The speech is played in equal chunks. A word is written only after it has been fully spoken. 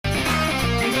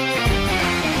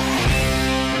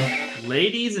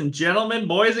Ladies and gentlemen,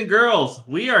 boys and girls,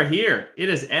 we are here. It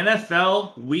is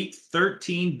NFL Week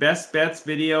 13 Best Bets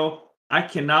video. I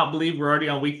cannot believe we're already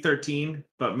on Week 13,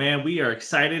 but man, we are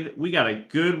excited. We got a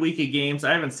good week of games.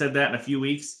 I haven't said that in a few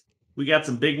weeks. We got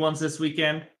some big ones this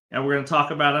weekend, and we're going to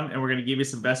talk about them, and we're going to give you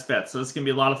some best bets. So it's going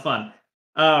to be a lot of fun.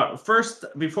 First,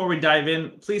 before we dive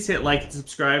in, please hit like and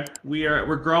subscribe.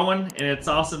 We're growing, and it's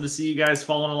awesome to see you guys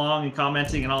following along and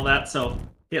commenting and all that. So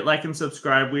hit like and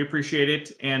subscribe. We appreciate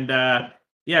it. And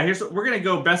yeah, we're gonna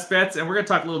go best bets, and we're gonna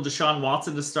talk a little Deshaun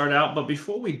Watson to start out. But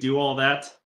before we do all that,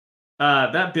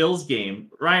 that Bills game,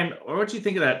 Ryan, what do you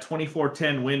think of that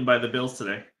 24-10 win by the Bills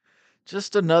today?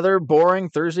 Just another boring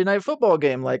Thursday night football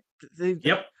game.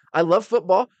 Yep. I love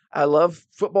football. I love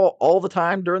football all the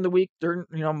time during the week, during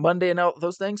Monday and all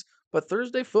those things. But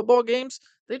Thursday football games,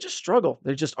 they just struggle.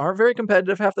 They just aren't very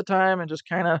competitive half the time, and just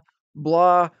kind of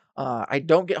blah. I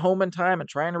don't get home in time and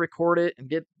trying to record it and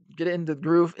get it into the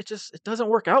groove. It doesn't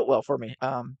work out well for me.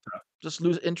 Just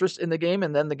lose interest in the game,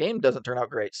 and then the game doesn't turn out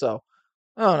great. So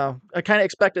I don't know. I kind of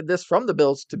expected this from the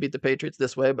Bills to beat the Patriots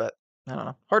this way, but I don't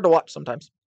know. Hard to watch sometimes.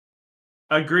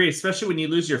 Agree, especially when you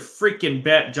lose your freaking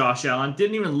bet. Josh Allen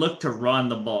didn't even look to run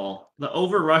the ball. The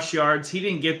over rush yards, he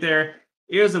didn't get there.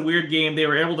 It was a weird game. They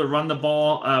were able to run the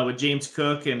ball with James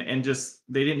Cook, and just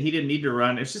he didn't need to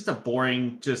run. It's just a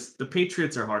boring. Just the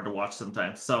Patriots are hard to watch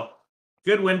sometimes. So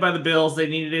good win by the Bills. They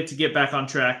needed it to get back on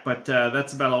track, but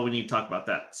that's about all we need to talk about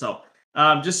that. So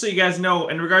just so you guys know,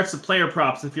 in regards to player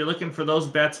props, if you're looking for those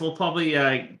bets, we'll probably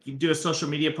do a social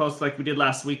media post like we did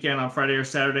last weekend on Friday or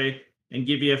Saturday, and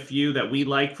give you a few that we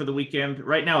like for the weekend.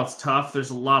 Right now, it's tough. There's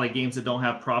a lot of games that don't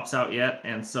have props out yet,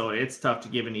 and so it's tough to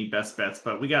give any best bets.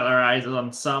 But we got our eyes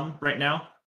on some right now.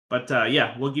 But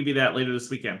yeah, we'll give you that later this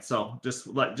weekend. So just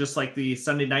like the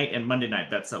Sunday night and Monday night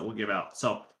bets that we'll give out.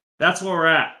 So that's where we're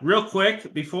at. Real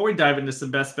quick, before we dive into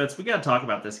some best bets, we got to talk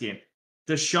about this game.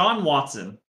 Deshaun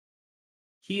Watson,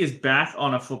 he is back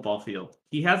on a football field.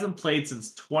 He hasn't played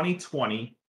since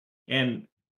 2020, and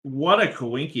what a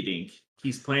coinkydink.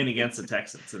 He's playing against the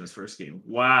Texans in his first game.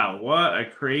 Wow, what a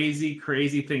crazy,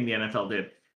 crazy thing the NFL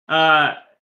did.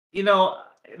 You know,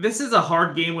 this is a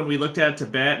hard game when we looked at it to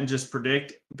bet and just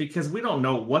predict, because we don't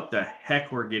know what the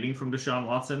heck we're getting from Deshaun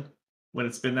Watson when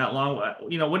it's been that long.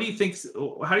 You know, what do you think?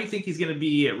 How do you think he's going to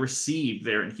be received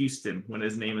there in Houston when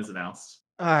his name is announced?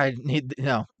 I need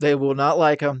they will not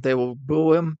like him. They will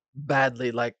boo him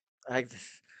badly. I,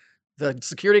 the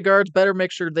security guards better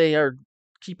make sure they are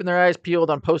keeping their eyes peeled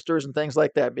on posters and things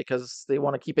like that, because they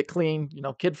want to keep it clean,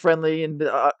 kid friendly, and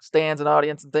stands and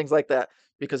audience and things like that.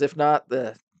 Because if not,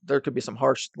 there could be some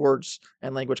harsh words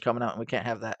and language coming out, and we can't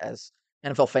have that as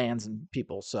NFL fans and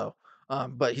people. So,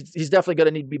 but he's definitely going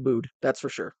to need to be booed. That's for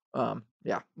sure.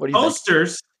 Yeah. What do you think?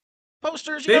 Posters.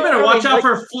 Posters, They better are watch those out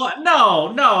like for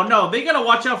no. They gotta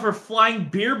watch out for flying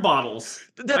beer bottles.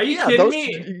 Are that? you Yeah, kidding those.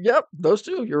 me? Yep, those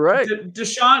two. You're right.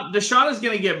 Deshaun is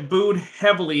going to get booed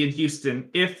heavily in Houston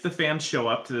if the fans show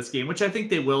up to this game, which I think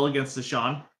they will against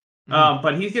Deshaun. Mhm.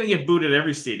 But he's going to get booed at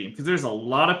every stadium because there's a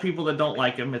lot of people that don't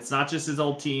like him. It's not just his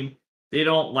old team; they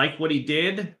don't like what he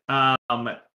did.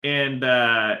 And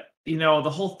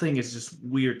the whole thing is just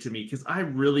weird to me because I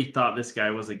really thought this guy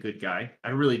was a good guy.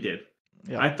 I really did.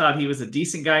 Yeah. I thought he was a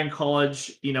decent guy in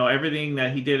college. Everything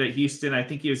that he did at Houston, I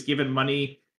think he was giving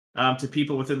money to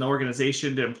people within the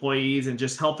organization, to employees, and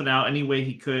just helping out any way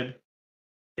he could.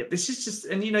 This is just,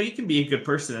 and you can be a good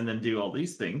person and then do all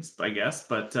these things, I guess.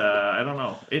 But I don't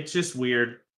know. It's just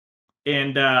weird.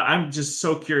 And I'm just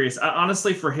so curious.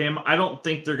 Honestly, for him, I don't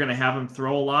think they're going to have him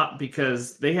throw a lot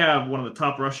because they have one of the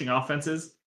top rushing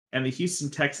offenses, and the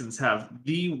Houston Texans have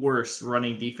the worst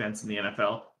running defense in the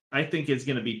NFL. I think it's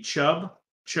going to be Chubb,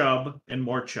 and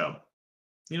more Chubb.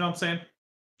 You know what I'm saying?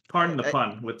 Pardon the I,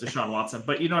 pun with Deshaun Watson,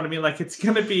 but you know what I mean? Like, it's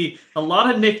going to be a lot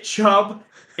of Nick Chubb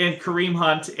and Kareem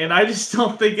Hunt, and I just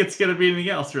don't think it's going to be anything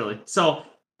else, really. So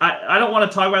I don't want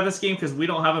to talk about this game because we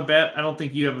don't have a bet. I don't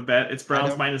think you have a bet. It's I Browns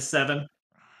don't. -7.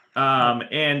 Nope.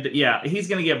 And yeah, he's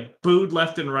going to get booed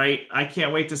left and right. I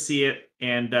can't wait to see it,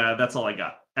 and that's all I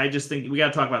got. I just think we got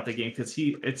to talk about the game because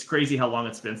it's crazy how long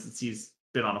it's been since he's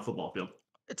been on a football field.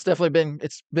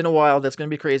 It's been a while. That's going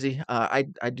to be crazy. I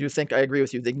do think I agree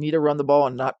with you. They need to run the ball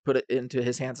and not put it into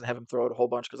his hands and have him throw it a whole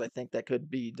bunch, because I think that could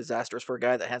be disastrous for a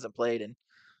guy that hasn't played in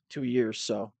 2 years.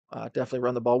 So definitely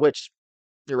run the ball. Which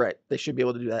you're right. They should be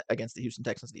able to do that against the Houston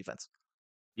Texans defense.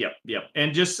 Yep.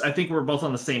 And just I think we're both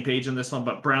on the same page in this one,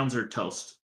 but Browns are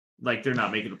toast. Like, they're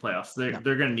not making the playoffs. They're No,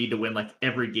 they're going to need to win like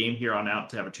every game here on out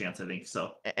to have a chance, I think.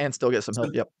 So, and still get some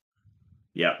help. Yep.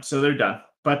 yeah, so they're done.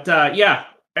 But yeah,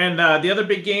 And the other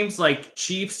big games like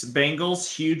Chiefs,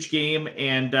 Bengals, huge game.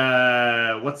 And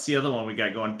what's the other one we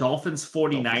got going? Dolphins,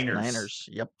 49ers. Niners.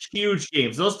 Yep. Huge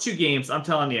games. Those two games, I'm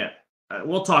telling you,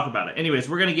 we'll talk about it. Anyways,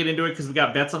 we're going to get into it because we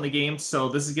got bets on the games. So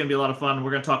this is going to be a lot of fun.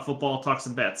 We're going to talk football, talk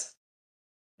some bets.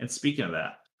 And speaking of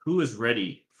that, who is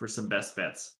ready for some best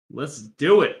bets? Let's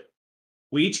do it.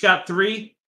 We each got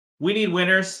 3. We need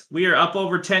winners. We are up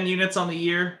over 10 units on the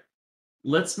year.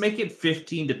 Let's make it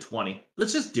 15 to 20.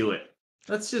 Let's just do it.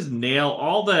 Let's just nail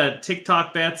all the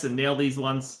TikTok bets and nail these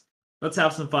ones. Let's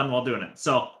have some fun while doing it.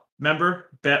 So remember,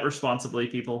 bet responsibly,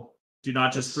 people. Do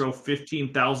not just throw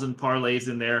 15,000 parlays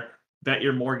in there. Bet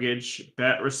your mortgage.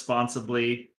 Bet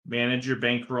responsibly. Manage your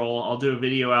bankroll. I'll do a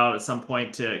video out at some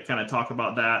point to kind of talk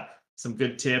about that. Some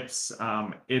good tips.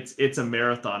 It's a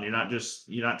marathon. You're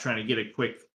not trying to get a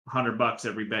quick $100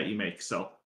 every bet you make. So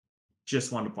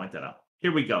just wanted to point that out.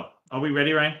 Here we go. Are we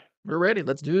ready, Ryan? We're ready.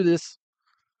 Let's do this.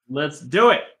 Let's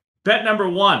do it. Bet number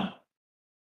 1.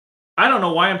 I don't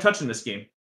know why I'm touching this game,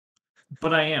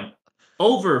 but I am.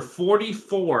 Over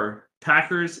 44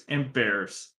 Packers and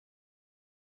Bears.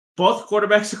 Both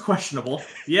quarterbacks are questionable.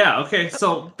 Yeah, okay.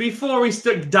 So before we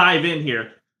dive in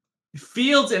here,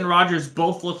 Fields and Rodgers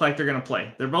both look like they're going to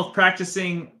play. They're both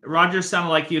practicing. Rodgers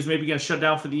sounded like he was maybe going to shut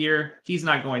down for the year. He's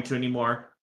not going to anymore.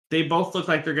 They both look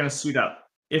like they're going to suit up.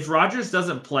 If Rodgers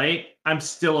doesn't play, I'm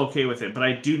still okay with it, but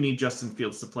I do need Justin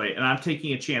Fields to play, and I'm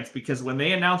taking a chance because when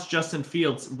they announce Justin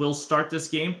Fields will start this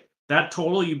game, that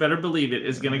total, you better believe it,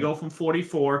 is going to go from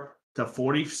 44 to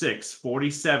 46,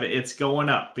 47. It's going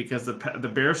up because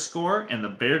the Bears score, and the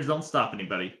Bears don't stop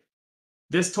anybody.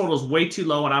 This total is way too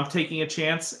low, and I'm taking a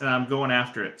chance, and I'm going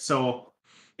after it. So,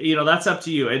 that's up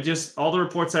to you. It just, all the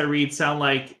reports I read sound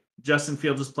like Justin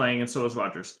Fields is playing, and so is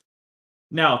Rodgers.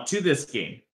 Now, to this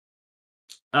game.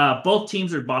 Both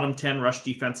teams are bottom 10 rush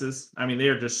defenses. I mean, they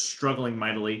are just struggling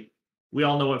mightily. We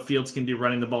all know what Fields can do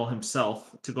running the ball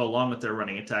himself to go along with their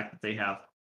running attack that they have.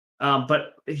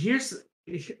 But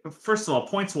first of all,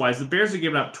 points-wise, the Bears are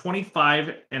giving up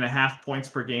 25.5 points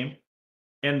per game.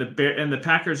 And the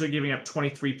Packers are giving up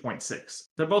 23.6.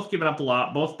 They're both giving up a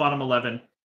lot, both bottom 11.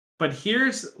 But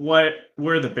here's where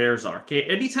the Bears are. Okay,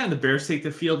 anytime the Bears take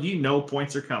the field,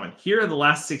 points are coming. Here are the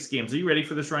last 6 games. Are you ready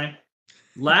for this, Ryan?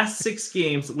 Last 6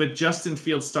 games with Justin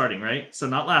Fields starting, right? So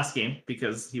not last game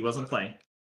because he wasn't playing.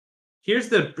 Here's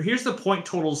the point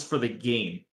totals for the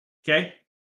game. Okay,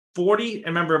 40. And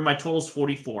remember, my total's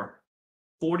 44,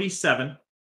 47,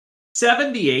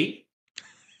 78.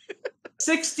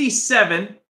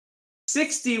 67,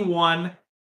 61,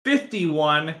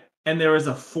 51, and there was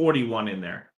a 41 in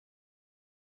there.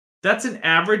 That's an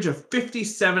average of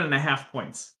 57.5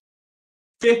 points.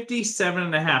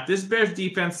 57.5. This Bears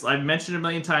defense, I've mentioned a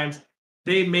million times,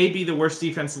 they may be the worst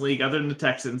defense in the league other than the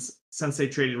Texans since they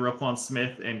traded Roquan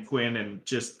Smith and Quinn and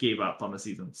just gave up on the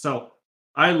season. So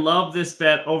I love this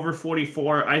bet over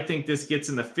 44. I think this gets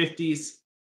in the 50s.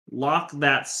 Lock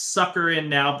that sucker in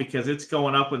now because it's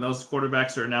going up when those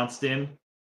quarterbacks are announced in.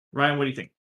 Ryan, what do you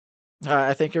think?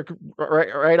 I think you're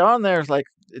right on there. Like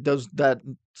that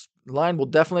line will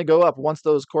definitely go up once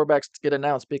those quarterbacks get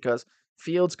announced because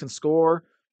Fields can score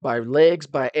by legs,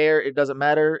 by air. It doesn't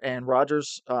matter. And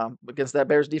Rodgers against that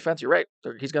Bears defense, you're right.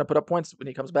 He's going to put up points when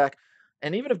he comes back.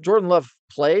 And even if Jordan Love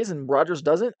plays and Rodgers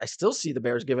doesn't, I still see the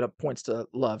Bears giving up points to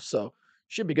Love. So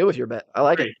should be good with your bet. I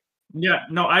like it. Yeah,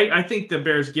 no, I think the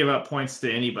Bears give up points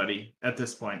to anybody at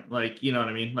this point. Like, you know what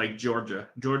I mean? Like Georgia.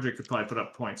 Georgia could probably put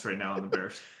up points right now on the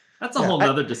Bears. That's a whole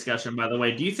other discussion, by the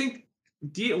way.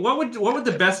 What would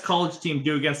the best college team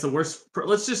do against the worst?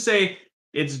 Let's just say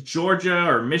it's Georgia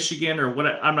or Michigan or what?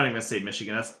 I'm not even gonna say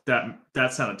Michigan.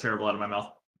 That sounded terrible out of my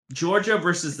mouth. Georgia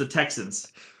versus the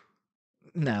Texans.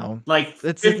 No, like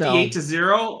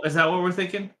 58-0. Is that what we're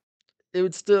thinking? It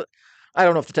would still. I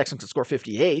don't know if the Texans could score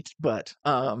 58, but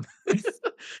I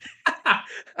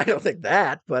don't think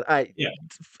that. But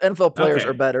NFL players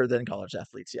are better than college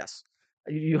athletes. Yes,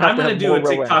 you have I'm to going to do a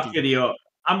TikTok video.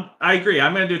 I agree.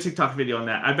 I'm going to do a TikTok video on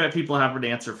that. I bet people have an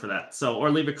answer for that. So, or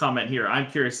leave a comment here. I'm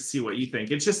curious to see what you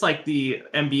think. It's just like the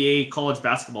NBA college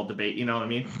basketball debate. You know what I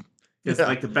mean? It's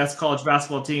like the best college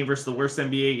basketball team versus the worst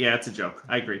NBA. Yeah, it's a joke.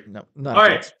 I agree. No, all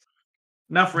right.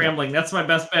 Enough rambling. That's my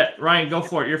best bet. Ryan, go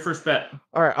for it. Your first bet.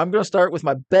 All right. I'm going to start with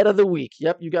my bet of the week.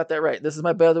 Yep, you got that right. This is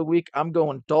my bet of the week. I'm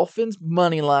going Dolphins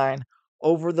money line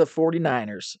over the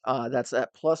 49ers. That's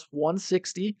at plus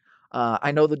 160.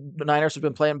 I know the Niners have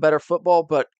been playing better football,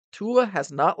 but Tua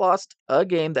has not lost a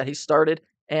game that he started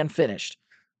and finished.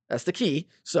 That's the key.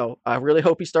 So I really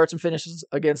hope he starts and finishes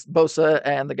against Bosa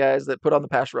and the guys that put on the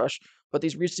pass rush. But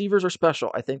these receivers are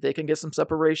special. I think they can get some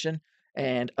separation,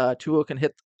 and Tua can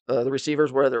hit the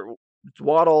receivers where it's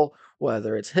Waddle,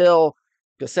 whether it's Hill,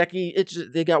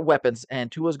 Gesicki, they got weapons,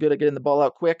 and Tua's good at getting the ball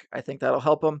out quick. I think that'll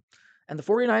help them. And the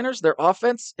 49ers, their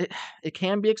offense, it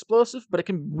can be explosive, but it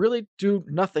can really do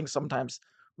nothing sometimes.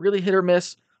 Really hit or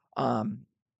miss.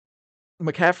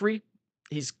 McCaffrey,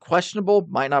 he's questionable,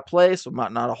 might not play, so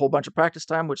not a whole bunch of practice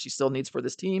time, which he still needs for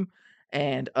this team.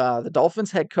 And the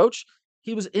Dolphins head coach,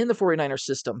 he was in the 49ers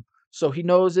system, so he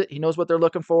knows it. He knows what they're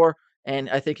looking for, and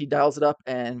I think he dials it up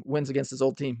and wins against his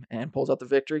old team and pulls out the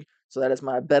victory. So that is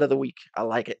my bet of the week. I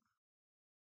like it.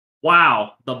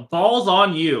 Wow, the ball's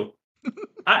on you.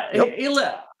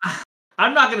 Yep.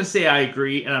 I'm not going to say I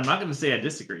agree, and I'm not going to say I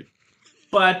disagree,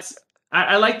 but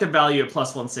I like the value at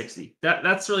plus 160.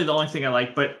 That's really the only thing I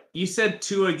like. But you said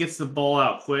Tua gets the ball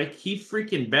out quick. He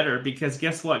freaking better, because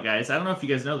guess what, guys? I don't know if you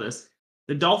guys know this.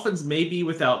 The Dolphins may be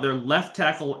without their left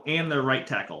tackle and their right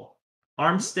tackle.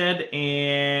 Armstead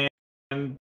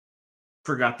and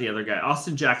forgot the other guy.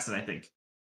 Austin Jackson, I think.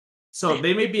 So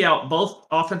they may be out both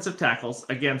offensive tackles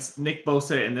against Nick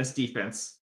Bosa in this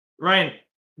defense. Ryan,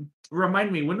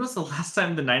 remind me, when was the last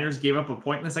time the Niners gave up a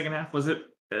point in the second half? Has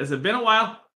it been a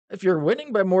while? If you're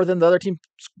winning by more than the other team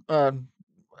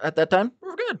at that time,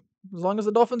 we're good. As long as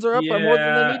the Dolphins are up by more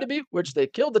than they need to be, which they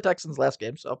killed the Texans last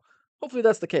game. So hopefully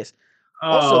that's the case.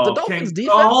 Also, the Dolphins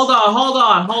defense. Oh, hold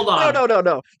on.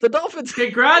 No. The Dolphins.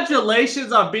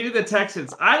 Congratulations on beating the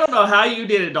Texans. I don't know how you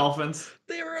did it, Dolphins.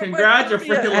 They were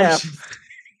Congratulations.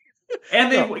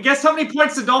 And guess how many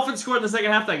points the Dolphins scored in the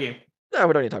second half of that game? No,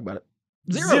 we don't need to talk about it.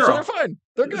 Zero. So they're fine.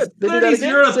 They're good. They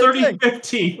 30-0,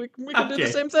 30-15. We can do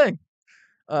the same thing.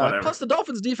 Plus, the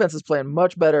Dolphins' defense is playing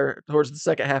much better towards the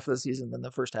second half of the season than the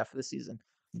first half of the season.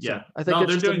 Yeah, so I think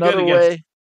it's just another way,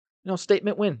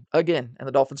 statement win again, and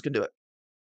the Dolphins can do it.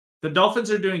 The Dolphins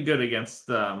are doing good against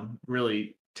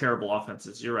really terrible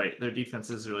offenses. You're right. Their defense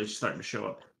is really starting to show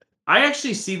up. I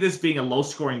actually see this being a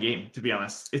low-scoring game, to be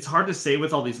honest. It's hard to say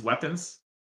with all these weapons.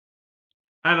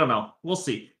 I don't know. We'll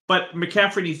see. But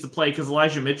McCaffrey needs to play because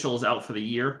Elijah Mitchell is out for the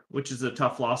year, which is a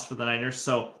tough loss for the Niners.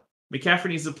 So McCaffrey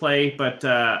needs to play, but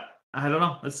I don't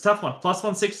know. It's a tough one. Plus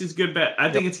 160 is a good bet.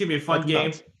 I think it's going to be a fun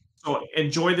game. So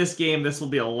enjoy this game. This will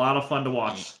be a lot of fun to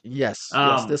watch. Yes,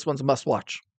 this one's a must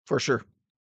watch for sure.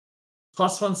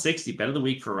 Plus 160, bet of the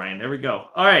week for Ryan. There we go.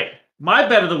 All right, my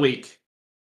bet of the week.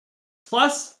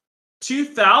 Plus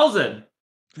 2,000.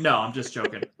 No, I'm just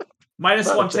joking. Minus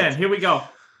 110. Here we go.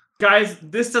 Guys,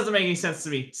 this doesn't make any sense to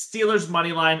me. Steelers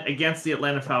money line against the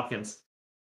Atlanta Falcons.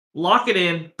 Lock it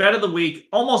in. Bet of the week.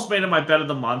 Almost made it my bet of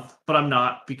the month, but I'm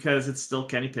not because it's still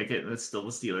Kenny Pickett and it's still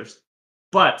the Steelers.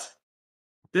 But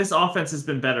this offense has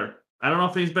been better. I don't know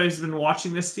if anybody's been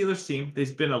watching this Steelers team.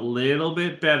 They've been a little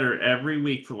bit better every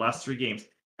week for the last 3 games,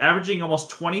 averaging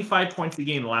almost 25 points a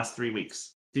game the last 3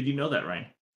 weeks. Did you know that, Ryan?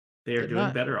 They are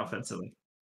doing better offensively.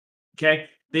 Okay.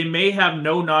 They may have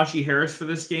no Najee Harris for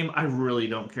this game. I really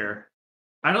don't care.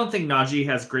 I don't think Najee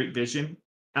has great vision.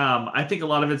 I think a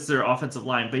lot of it's their offensive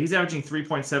line, but he's averaging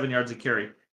 3.7 yards a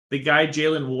carry. The guy,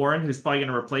 Jaylen Warren, who's probably going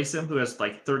to replace him, who has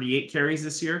like 38 carries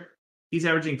this year, he's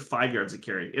averaging 5 yards a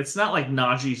carry. It's not like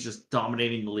Najee's just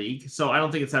dominating the league, so I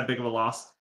don't think it's that big of a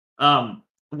loss.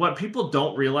 What people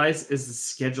don't realize is the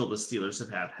schedule the Steelers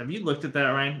have had. Have you looked at that,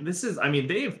 Ryan?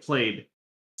 They have played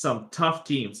some tough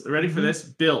teams. Ready for this?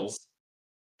 Bills.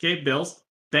 Okay, Bills.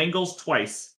 Bengals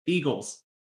twice. Eagles.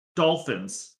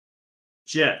 Dolphins.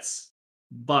 Jets.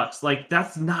 Bucks. Like,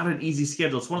 that's not an easy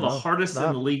schedule. It's one of the hardest in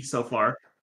the league so far.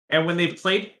 And when they've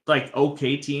played like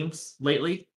okay teams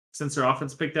lately, since their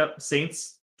offense picked up,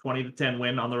 Saints 20-10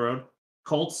 win on the road,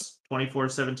 Colts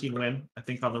 24-17 win, I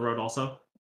think on the road also.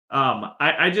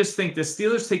 I just think the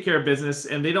Steelers take care of business,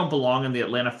 and they don't belong in the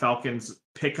Atlanta Falcons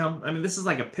pick'em. I mean, this is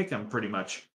like a pick'em pretty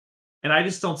much, and I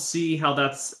just don't see how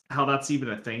that's even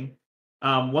a thing.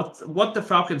 What the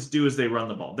Falcons do is they run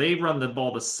the ball. They run the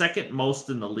ball the second most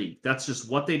in the league. That's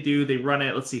just what they do. They run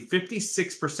it. Let's see,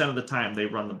 56% of the time they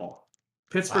run the ball.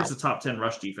 Pittsburgh's a top 10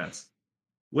 rush defense.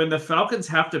 When the Falcons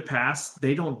have to pass,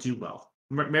 they don't do well.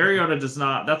 Mariota does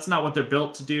not. That's not what they're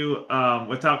built to do.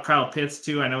 Without Kyle Pitts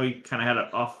too, I know he kind of had an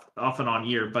off and on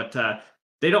year, but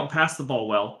they don't pass the ball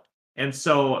well. And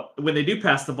so when they do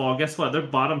pass the ball, guess what? They're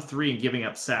bottom 3 in giving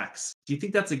up sacks. Do you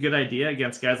think that's a good idea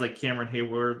against guys like Cameron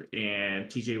Hayward and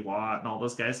TJ Watt and all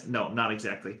those guys? No, not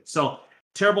exactly. So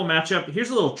terrible matchup. Here's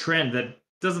a little trend that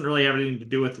doesn't really have anything to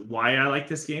do with why I like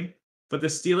this game, but the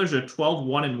Steelers are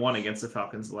 12-1-1 against the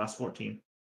Falcons the last 14.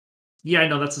 Yeah, I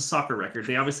know that's a soccer record.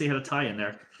 They obviously had a tie in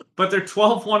there, but they're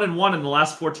 12-1-1 in the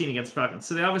last 14 against Falcons.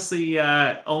 So they obviously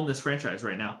own this franchise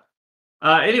right now.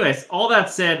 Anyways, all that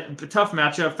said, tough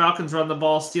matchup. Falcons run the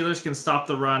ball. Steelers can stop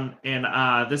the run. And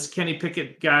this Kenny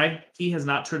Pickett guy, he has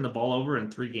not turned the ball over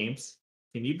in 3 games.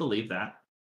 Can you believe that?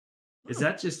 Is Hmm.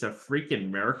 that just a freaking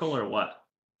miracle or what?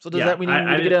 So does Yeah, that mean you need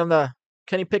me I to get did. on the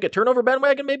Kenny Pickett turnover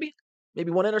bandwagon? Maybe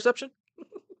one interception.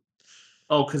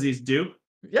 Oh, because he's due.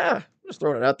 Yeah, just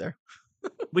throwing it out there.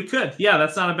 We could. Yeah,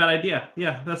 that's not a bad idea.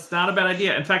 Yeah, that's not a bad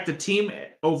idea. In fact, the team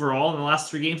overall in the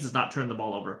last 3 games has not turned the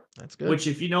ball over. That's good. Which,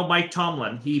 if you know Mike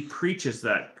Tomlin, he preaches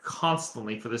that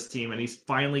constantly for this team, and he's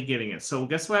finally getting it. So,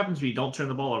 guess what happens when you don't turn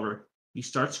the ball over? You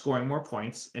start scoring more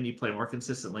points, and you play more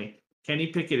consistently. Kenny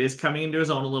Pickett is coming into his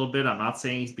own a little bit. I'm not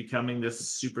saying he's becoming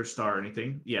this superstar or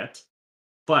anything yet,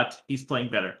 but he's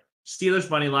playing better. Steelers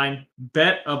money line,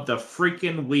 bet of the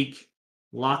freaking week.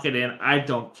 Lock it in. I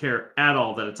don't care at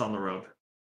all that it's on the road.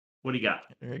 What do you got?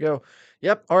 There you go.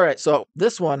 Yep. All right. So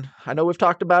this one, I know we've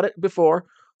talked about it before.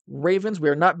 Ravens, we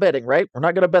are not betting, right? We're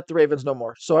not going to bet the Ravens no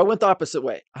more. So I went the opposite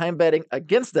way. I am betting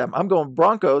against them. I'm going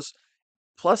Broncos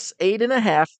plus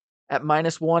 8.5 at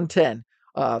minus 110.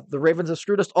 The Ravens have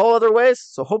screwed us all other ways,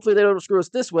 so hopefully they don't screw us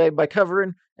this way by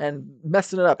covering and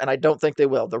messing it up. And I don't think they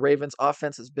will. The Ravens'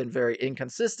 offense has been very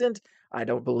inconsistent. I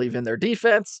don't believe in their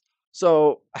defense.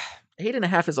 So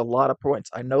 8.5 is a lot of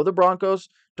points. I know the Broncos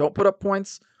don't put up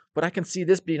points, but I can see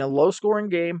this being a low scoring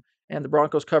game and the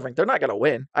Broncos covering. They're not going to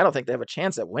win. I don't think they have a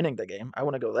chance at winning the game. I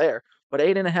want to go there. But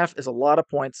 8.5 is a lot of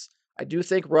points. I do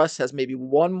think Russ has maybe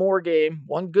one more game,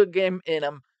 one good game in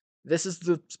him. This is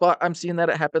the spot I'm seeing that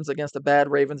it happens against a bad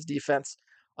Ravens defense.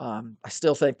 I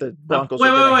still think the Broncos are Wait,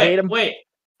 going wait, to hate wait, him. wait.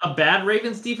 A bad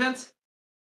Ravens defense?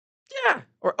 Yeah.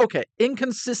 Or, okay,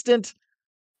 inconsistent,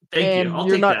 Thank you. and I'll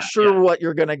you're take not that. sure Yeah. what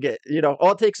you're going to get.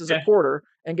 All it takes is a Okay. quarter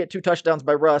and get 2 touchdowns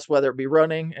by Russ, whether it be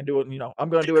running and doing, I'm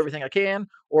going to do everything I can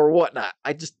or whatnot.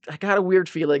 I got a weird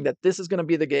feeling that this is going to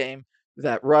be the game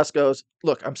that Russ goes,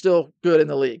 look, I'm still good in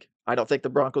the league. I don't think the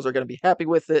Broncos are going to be happy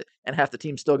with it, and half the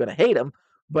team's still going to hate him.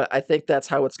 But I think that's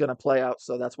how it's going to play out.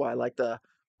 So that's why I like the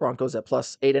Broncos at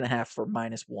plus 8.5 for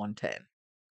minus 110.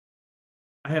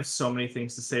 I have so many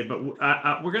things to say, but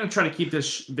we're going to try to keep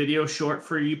this video short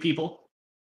for you people.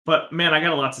 But man, I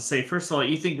got a lot to say. First of all,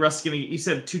 you think Russ is going to, you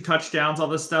said 2 touchdowns, all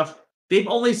this stuff. They've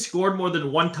only scored more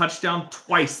than 1 touchdown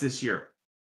twice this year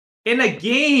in a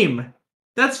game.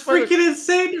 That's freaking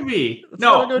insane to me. That's what they're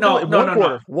No, going to do no, in no, one no,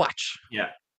 quarter. no. Watch. Yeah.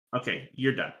 Okay,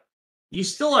 you're done. You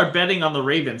still are betting on the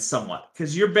Ravens somewhat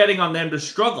because you're betting on them to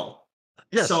struggle.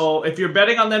 Yes. So if you're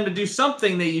betting on them to do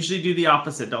something, they usually do the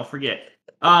opposite. Don't forget.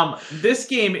 This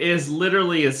game is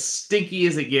literally as stinky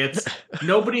as it gets.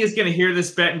 Nobody is going to hear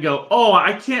this bet and go, "Oh,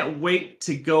 I can't wait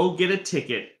to go get a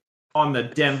ticket on the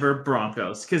Denver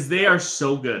Broncos because they are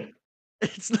so good."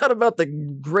 It's not about the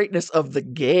greatness of the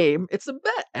game. It's a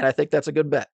bet. And I think that's a good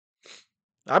bet.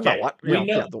 I'm not Okay, watching, we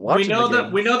know watching the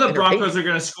game. we know the Broncos Entertaining. are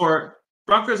going to score.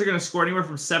 Broncos are going to score anywhere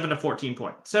from 7 to 14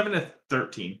 points, 7 to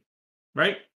 13,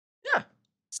 right? Yeah.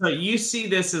 So you see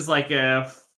this as like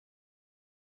a.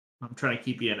 I'm trying to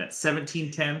keep you in it.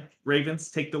 17-10 Ravens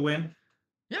take the win.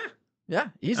 Yeah. Yeah.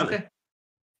 Easily. Okay.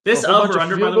 This A whole bunch over of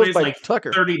under, by field the goals way, is by like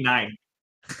Tucker. 39.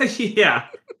 Yeah.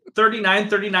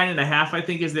 39 and a half, I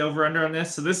think, is the over under on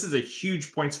this. So this is a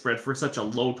huge point spread for such a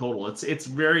low total. It's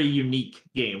very unique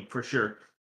game for sure.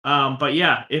 But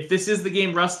yeah, if this is the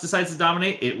game Russ decides to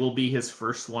dominate, it will be his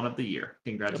first one of the year.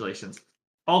 Congratulations. Yep.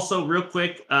 Also, real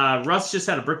quick, Russ just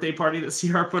had a birthday party that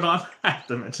CR put on. I have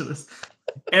to mention this.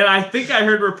 And I think I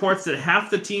heard reports that half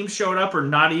the team showed up, or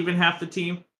not even half the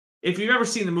team. If you've ever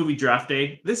seen the movie Draft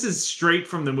Day, this is straight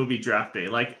from the movie Draft Day.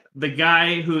 Like, the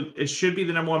guy who should be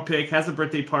the #1 pick has a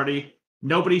birthday party.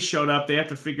 Nobody showed up. They have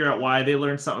to figure out why. They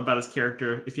learned something about his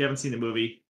character. If you haven't seen the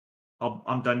movie,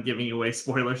 I'm done giving away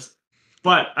spoilers.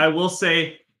 But I will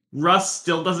say, Russ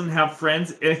still doesn't have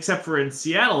friends, except for in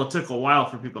Seattle. It took a while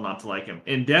for people not to like him.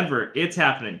 In Denver, it's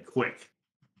happening quick.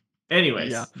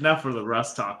 Anyways, enough for the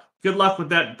Russ talk. Good luck with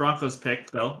that Broncos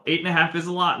pick, though. 8.5 is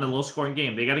a lot in a low-scoring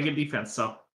game. They got a good defense,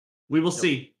 so we will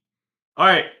see. All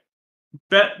right,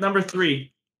 bet number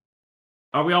 3.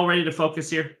 Are we all ready to focus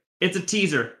here? It's a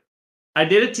teaser. I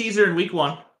did a teaser in week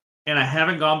 1, and I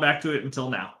haven't gone back to it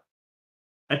until now.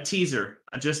 A teaser,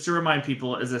 just to remind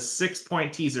people, is a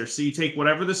 6-point teaser. So you take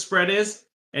whatever the spread is,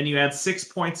 and you add 6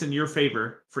 points in your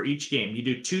favor for each game. You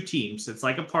do 2 teams. It's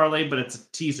like a parlay, but it's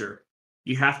a teaser.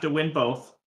 You have to win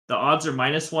both. The odds are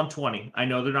minus 120. I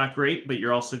know they're not great, but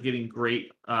you're also getting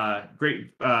great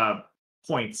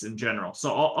points in general.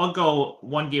 So I'll go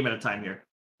one game at a time here.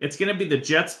 It's going to be the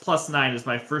Jets plus 9 is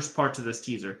my first part to this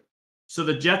teaser. So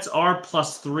the Jets are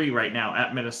plus 3 right now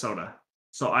at Minnesota.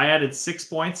 So I added 6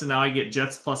 points, and now I get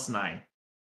Jets plus 9.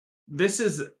 This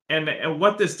is, and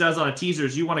what this does on a teaser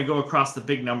is you want to go across the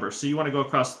big numbers. So you want to go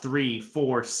across 3,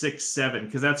 4, 6, 7,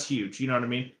 because that's huge. You know what I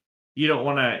mean? You don't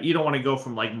want to go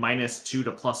from like -2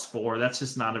 to +4. That's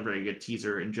just not a very good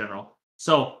teaser in general.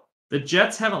 So the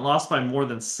Jets haven't lost by more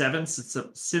than 7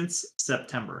 since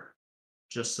September,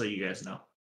 just so you guys know.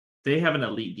 They have an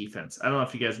elite defense. I don't know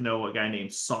if you guys know a guy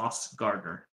named Sauce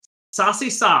Gardner.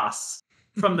 Saucy Sauce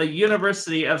from the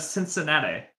University of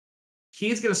Cincinnati.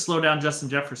 He's going to slow down Justin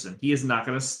Jefferson. He is not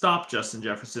going to stop Justin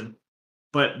Jefferson.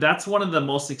 But that's one of the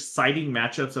most exciting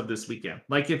matchups of this weekend.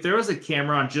 Like, if there was a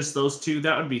camera on just those two,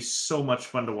 that would be so much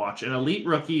fun to watch. An elite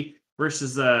rookie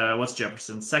versus, what's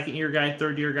Jefferson? Second-year guy,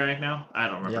 third-year guy now? I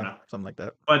don't remember now. Something like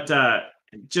that. But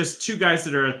just two guys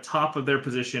that are at top of their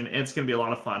position, and it's going to be a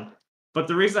lot of fun. But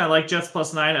the reason I like Jets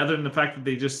 +9, other than the fact that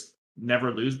they just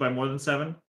never lose by more than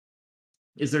 7,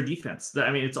 is their defense. I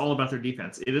mean, it's all about their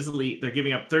defense. It is elite. They're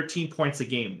giving up 13 points a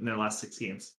game in their last 6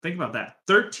 games. Think about that.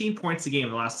 13 points a game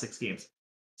in the last 6 games.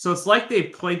 So it's like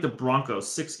they've played the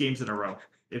Broncos 6 games in a row,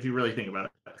 if you really think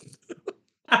about it.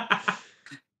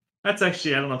 That's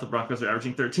actually, I don't know if the Broncos are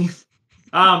averaging 13.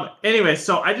 Anyway,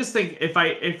 so I just think if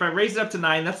I raise it up to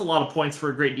 9, that's a lot of points for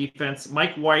a great defense.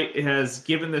 Mike White has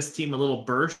given this team a little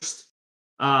burst.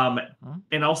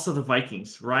 And also the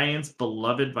Vikings, Ryan's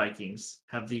beloved Vikings,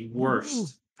 have the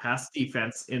worst pass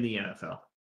defense in the NFL.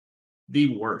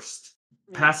 The worst.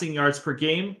 Passing yards per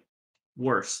game,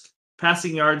 worst.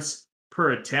 Passing yards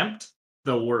per attempt,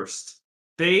 the worst.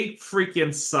 They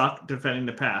freaking suck defending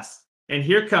the pass. And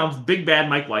here comes big bad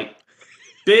Mike White.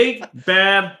 Big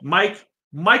bad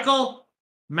Michael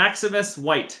Maximus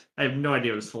White. I have no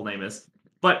idea what his full name is.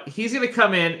 But he's going to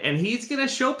come in and he's going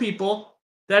to show people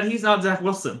that he's not Zach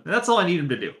Wilson. And that's all I need him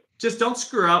to do. Just don't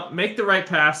screw up. Make the right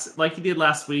pass like he did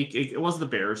last week. It wasn't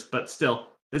the Bears, but still,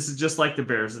 this is just like the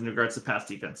Bears in regards to pass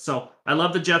defense. So I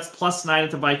love the Jets +9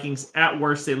 at the Vikings. At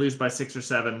worst, they lose by 6 or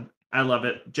 7. I love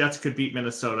it. Jets could beat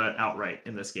Minnesota outright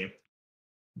in this game.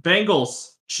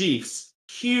 Bengals, Chiefs.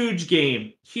 Huge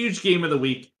game. Huge game of the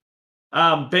week.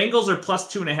 Bengals are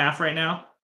 +2.5 right now.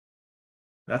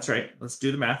 That's right. Let's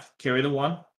do the math. Carry the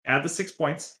 1. Add the 6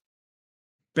 points.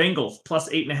 Bengals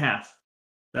 +8.5.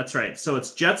 That's right. So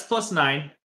it's Jets +9,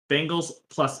 Bengals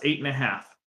 +8.5.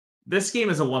 This game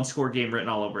is a one-score game written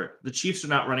all over it. The Chiefs are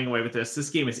not running away with this. This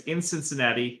game is in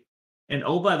Cincinnati. And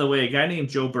oh, by the way, a guy named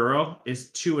Joe Burrow is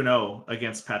 2-0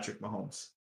 against Patrick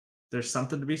Mahomes. There's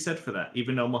something to be said for that,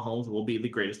 even though Mahomes will be the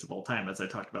greatest of all time, as I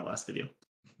talked about last video.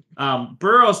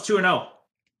 Burrow's 2-0.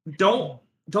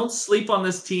 Don't sleep on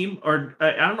this team. Or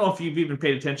I don't know if you've even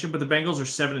paid attention, but the Bengals are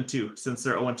 7-2 since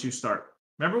their 0-2 start.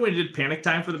 Remember when we did panic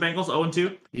time for the Bengals,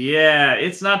 0-2? Yeah,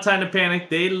 it's not time to panic.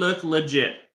 They look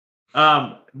legit.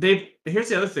 Here's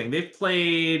the other thing. They've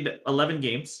played 11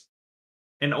 games,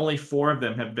 and only 4 of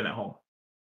them have been at home.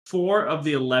 4 of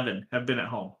the 11 have been at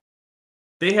home.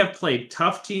 They have played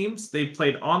tough teams. They've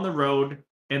played on the road,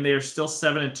 and they are still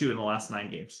 7-2 in the last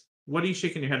 9 games. What are you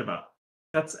shaking your head about?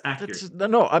 That's accurate.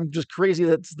 No, I'm just crazy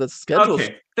that the schedules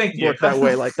work that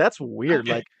way. Like, that's weird.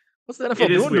 Okay. Like, what's the NFL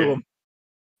doing to them?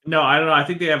 No, I don't know. I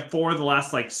think they have 4 of the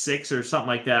last 6 or something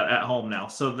like that at home now.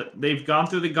 So they've gone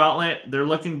through the gauntlet. They're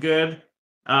looking good.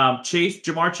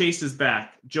 Jamar Chase is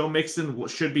back. Joe Mixon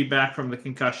should be back from the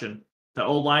concussion. The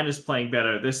O-line is playing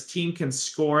better. This team can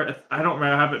score. I don't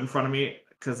have it in front of me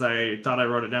because I thought I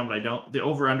wrote it down, but I don't. The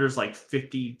over-under is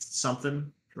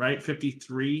 50-something, right?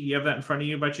 53. You have that in front of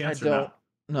you by chance? I don't.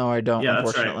 No, I don't, yeah,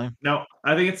 unfortunately. That's right. No,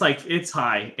 I think it's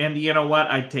high. And you know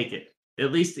what? I'd take it.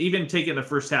 At least even take it in the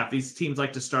first half. These teams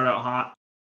like to start out hot.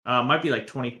 Might be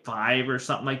 25 or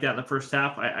something like that in the first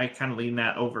half. I kind of lean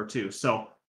that over too. So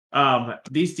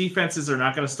these defenses are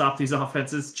not going to stop these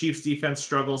offenses. Chiefs defense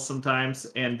struggles sometimes.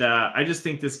 And I just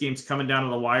think this game's coming down to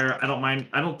the wire. I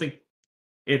don't think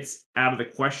it's out of the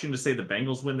question to say the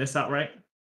Bengals win this outright.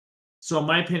 So in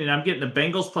my opinion, I'm getting the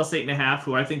Bengals +8.5,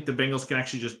 who I think the Bengals can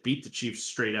actually just beat the Chiefs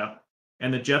straight up.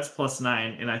 And the Jets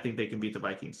 +9, and I think they can beat the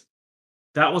Vikings.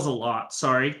 That was a lot.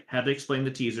 Sorry. Had to explain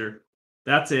the teaser.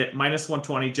 That's it.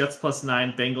 -120, Jets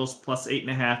 +9, Bengals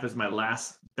 +8.5 is my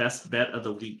last best bet of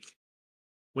the week.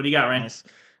 What do you got, Ryan? Nice.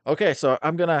 Okay, so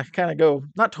I'm gonna kind of go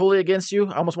not totally against you.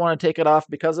 I almost want to take it off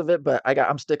because of it, but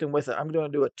I'm sticking with it. I'm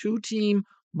going to do a 2-team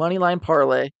money line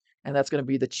parlay, and that's going to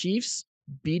be the Chiefs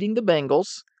beating the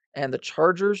Bengals and the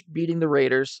Chargers beating the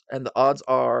Raiders, and the odds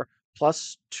are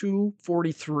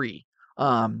 +243.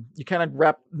 You kind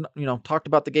of talked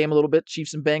about the game a little bit,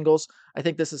 Chiefs and Bengals. I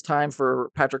think this is time for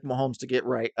Patrick Mahomes to get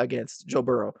right against Joe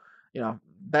Burrow.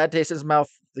 Bad taste in his mouth.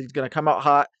 He's going to come out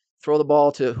hot, throw the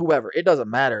ball to whoever. It doesn't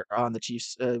matter on the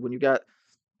Chiefs. When you got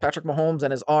Patrick Mahomes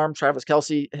and his arm, Travis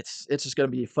Kelce, it's just going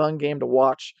to be a fun game to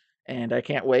watch, and I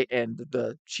can't wait. And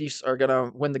the Chiefs are going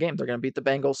to win the game. They're going to beat the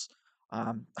Bengals.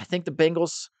 I think the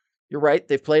Bengals, you're right,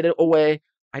 they've played it away.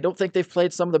 I don't think they've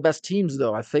played some of the best teams,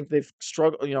 though. I think they've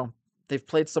struggled, they've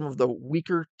played some of the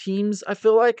weaker teams, I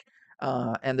feel like.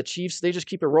 And the Chiefs, they just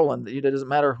keep it rolling. It doesn't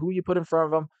matter who you put in front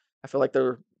of them. I feel like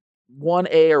they're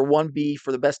 1A or 1B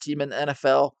for the best team in the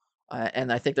NFL.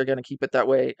 And I think they're going to keep it that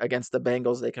way against the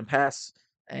Bengals. They can pass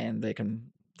and they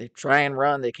try and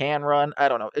run. They can run. I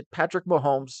don't know. Patrick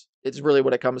Mahomes, it's really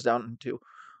what it comes down to.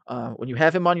 When you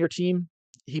have him on your team,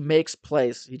 he makes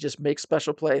plays. He just makes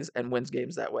special plays and wins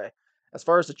games that way. As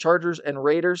far as the Chargers and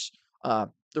Raiders,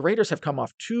 the Raiders have come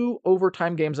off 2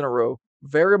 overtime games in a row.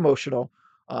 Very emotional.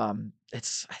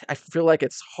 I feel like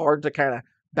it's hard to kind of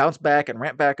bounce back and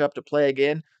ramp back up to play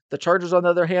again. The Chargers, on the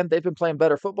other hand, they've been playing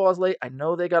better football as late. I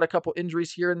know they got a couple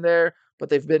injuries here and there, but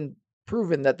they've been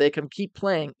proven that they can keep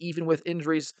playing even with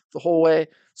injuries the whole way.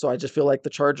 So I just feel like the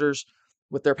Chargers,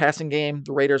 with their passing game,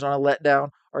 the Raiders on a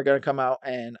letdown, are going to come out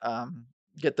and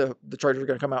get the Chargers are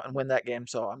going to come out and win that game.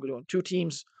 So I'm doing 2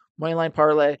 teams moneyline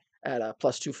parlay at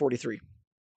plus 243.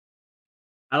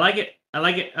 I like it. I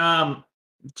like it.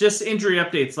 Just injury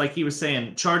updates, like he was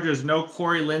saying. Chargers, no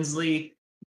Corey Linsley.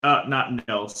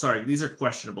 Sorry, these are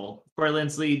questionable. Corey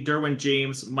Linsley, Derwin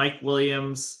James, Mike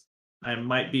Williams. I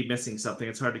might be missing something.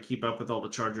 It's hard to keep up with all the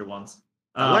Charger ones.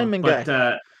 Lineman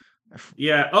guy.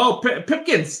 Yeah. Oh,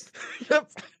 Pipkins.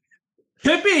 Yep.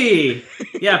 Pippy.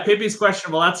 Yeah, Pippy's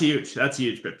questionable. That's huge. That's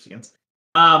huge, Pipkins.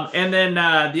 And then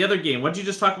the other game. What did you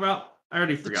just talk about? I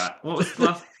already forgot. What was the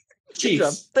last?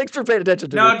 Chiefs. Thanks for paying attention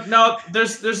to me. No,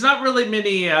 there's not really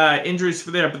many injuries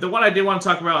for there, but the one I did want to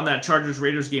talk about in that Chargers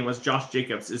Raiders game was Josh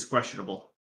Jacobs is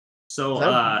questionable. So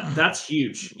that's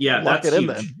huge. Yeah, Lock that's it in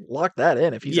huge. Then. Lock that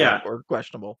in if he's out or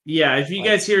questionable. Yeah, if you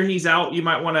guys hear he's out, you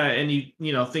might want to, and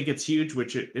you think it's huge,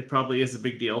 which it probably is a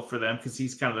big deal for them because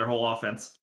he's kind of their whole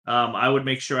offense. I would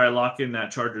make sure I lock in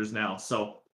that Chargers now.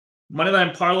 So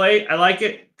moneyline parlay, I like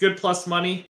it. Good plus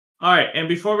money. All right, and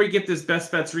before we get this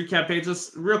best bets recap page,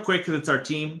 let's real quick because it's our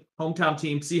team, hometown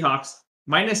team, Seahawks,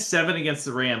 -7 against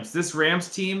the Rams. This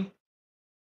Rams team,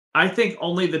 I think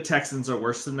only the Texans are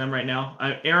worse than them right now.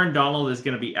 Aaron Donald is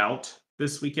going to be out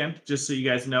this weekend, just so you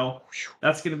guys know.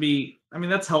 That's going to be,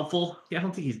 that's helpful. Yeah, I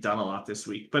don't think he's done a lot this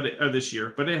week, or this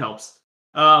year, but it helps.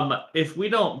 If we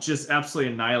don't just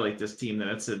absolutely annihilate this team, then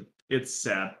it's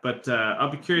sad. But I'll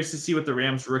be curious to see what the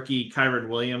Rams rookie Kyron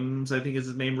Williams, I think is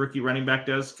his name, rookie running back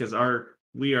does, because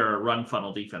we are a run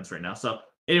funnel defense right now. So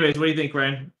anyways, what do you think,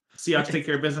 Ryan? Seahawks take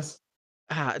care of business?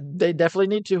 They definitely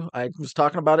need to. I was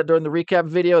talking about it during the recap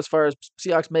video. As far as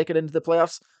Seahawks make it into the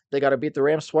playoffs, they got to beat the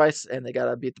Rams twice, and they got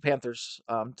to beat the Panthers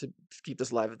to keep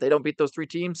this alive. If they don't beat those 3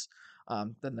 teams,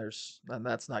 then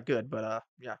that's not good. But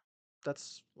yeah,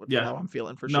 that's how I'm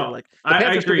feeling for sure. Like the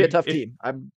Panthers could be a tough team.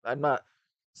 I'm not.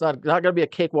 It's not going to be a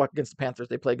cakewalk against the Panthers.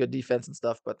 They play good defense and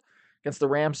stuff, but against the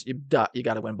Rams, you got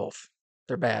to win both.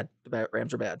 They're bad. The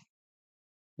Rams are bad.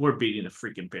 We're beating the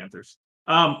freaking Panthers.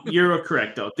 You're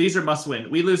correct though. These are must win.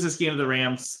 We lose this game to the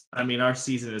Rams, our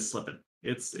season is slipping.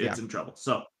 It's in trouble.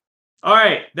 So, all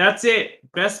right, that's it.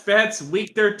 Best bets,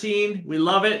 week 13. We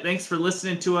love it. Thanks for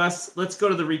listening to us. Let's go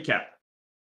to the recap.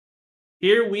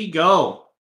 Here we go.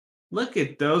 Look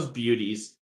at those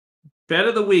beauties. Bet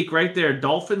of the week right there.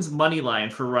 Dolphins money line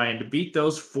for Ryan to beat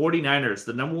those 49ers.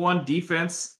 The number 1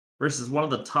 defense versus one of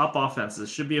the top offenses.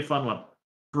 Should be a fun one.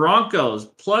 Broncos,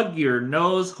 plug your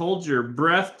nose, hold your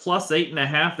breath,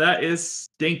 +8.5. That is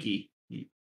stinky.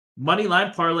 Money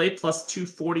line parlay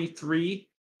 +243.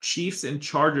 Chiefs and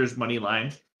Chargers money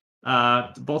line.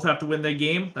 Both have to win their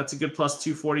game. That's a good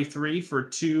 +243 for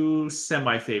 2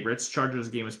 semi-favorites. Chargers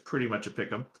game is pretty much a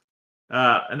pick 'em.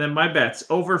 And then my bets,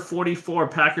 over 44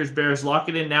 Packers-Bears. Lock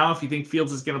it in now if you think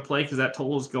Fields is going to play because that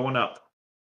total is going up.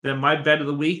 Then my bet of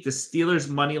the week, the Steelers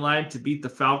money line to beat the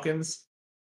Falcons.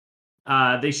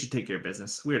 They should take care of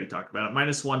business. We already talked about it.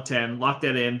 -110. Lock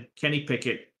that in. Kenny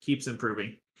Pickett keeps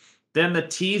improving. Then the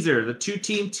teaser, the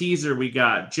 2-team teaser we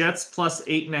got. Jets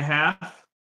 +8.5.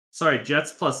 Sorry,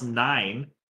 Jets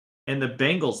 +9. And the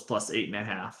Bengals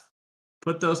 +8.5.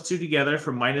 Put those 2 together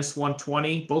for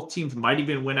 -120. Both teams might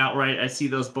even win outright. I see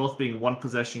those both being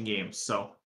 1-possession games.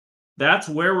 So that's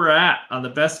where we're at on the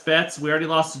best bets. We already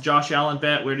lost the Josh Allen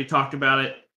bet. We already talked about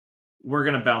it. We're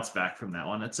going to bounce back from that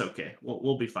one. It's okay.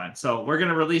 We'll be fine. So we're going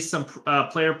to release some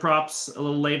player props a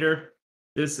little later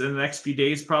in the next few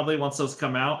days, probably once those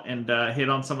come out, and hit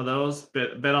on some of those.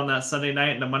 Bet on that Sunday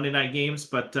night and the Monday night games.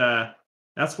 But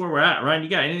that's where we're at. Ryan, you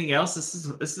got anything else? This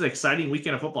is an exciting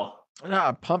weekend of football.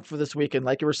 I'm pumped for this weekend.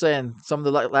 Like you were saying, some of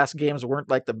the last games weren't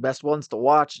like the best ones to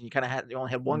watch. You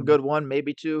only had one good one,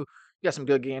 maybe 2. You got some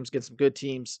good games, get some good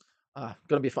teams. Going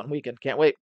to be a fun weekend. Can't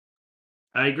wait.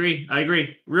 I agree.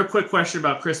 Real quick question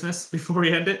about Christmas before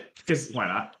we end it, because why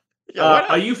not? Yeah, why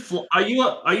not?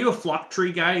 Are you a flock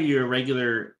tree guy? Or are you a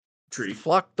regular tree?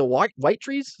 Flock the white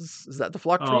trees? Is that the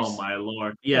flock trees? Oh my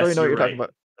lord! Yes, I don't even know what you're right. talking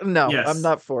about. No, I'm Yes.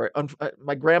 not for it.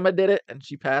 My grandma did it and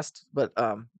she passed, but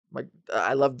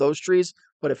I love those trees.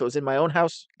 But if it was in my own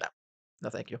house, no, no,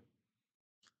 thank you.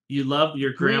 You love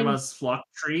your Green, grandma's flock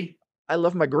tree? I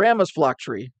love my grandma's flock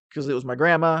tree because it was my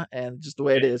grandma and just the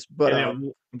way it is.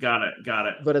 And got it, got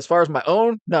it. But as far as my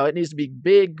own, no, it needs to be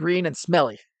big, green, and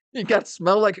smelly. You got to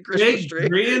smell like a Christmas Big, tree.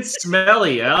 green, and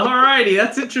smelly. All righty,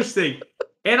 that's interesting.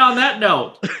 And on that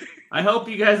note, I hope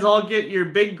you guys all get your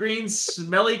big, green,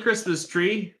 smelly Christmas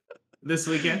tree this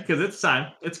weekend because it's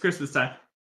time. It's Christmas time.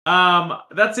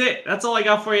 That's it. That's all I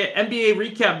got for you. NBA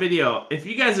recap video. If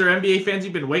you guys are NBA fans,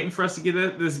 you've been waiting for us to get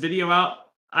this video out.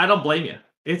 I don't blame you.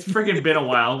 It's freaking been a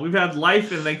while. We've had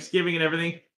life and Thanksgiving and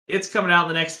everything. It's coming out in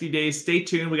the next few days. Stay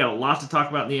tuned. We got a lot to talk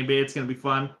about in the NBA. It's going to be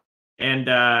fun. And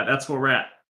that's where we're at.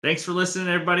 Thanks for listening,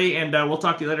 everybody. And we'll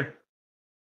talk to you later.